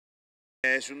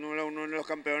Es uno de los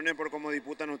campeones por cómo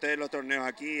disputan ustedes los torneos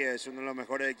aquí, es uno de los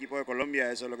mejores equipos de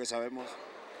Colombia, eso es lo que sabemos.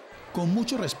 Con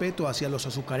mucho respeto hacia los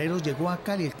azucareros llegó a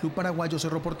Cali el club paraguayo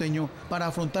Cerro Porteño para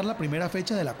afrontar la primera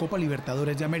fecha de la Copa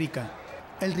Libertadores de América.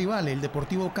 El rival, el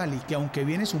Deportivo Cali, que aunque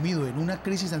viene sumido en una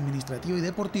crisis administrativa y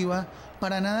deportiva,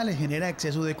 para nada le genera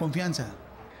exceso de confianza.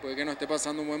 Puede que no esté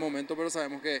pasando un buen momento, pero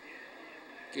sabemos que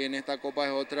en esta Copa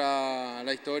es otra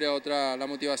la historia, otra la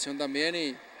motivación también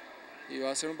y va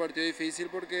a ser un partido difícil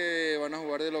porque van a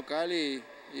jugar de local y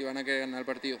van a querer ganar el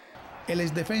partido. El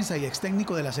exdefensa y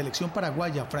extécnico de la selección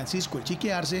paraguaya, Francisco El Chiqui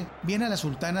Arce, viene a la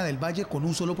Sultana del Valle con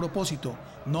un solo propósito: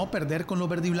 no perder con los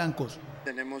verdiblancos.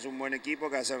 Tenemos un buen equipo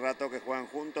que hace rato que juegan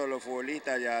juntos los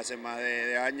futbolistas, ya hace más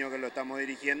de años que lo estamos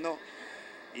dirigiendo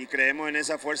y creemos en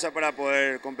esa fuerza para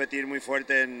poder competir muy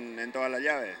fuerte en todas las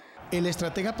llaves. El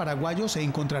estratega paraguayo se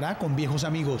encontrará con viejos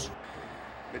amigos.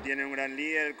 Que tiene un gran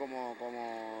líder como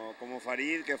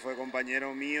Farid, que fue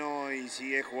compañero mío y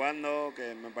sigue jugando,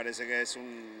 que me parece que es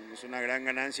una gran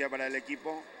ganancia para el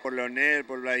equipo. Por Leonel,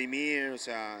 por Vladimir, o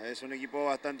sea, es un equipo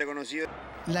bastante conocido.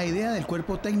 La idea del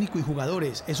cuerpo técnico y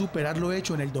jugadores es superar lo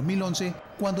hecho en el 2011,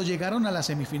 cuando llegaron a la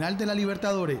semifinal de la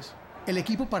Libertadores. El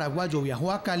equipo paraguayo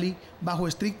viajó a Cali bajo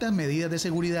estrictas medidas de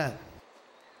seguridad.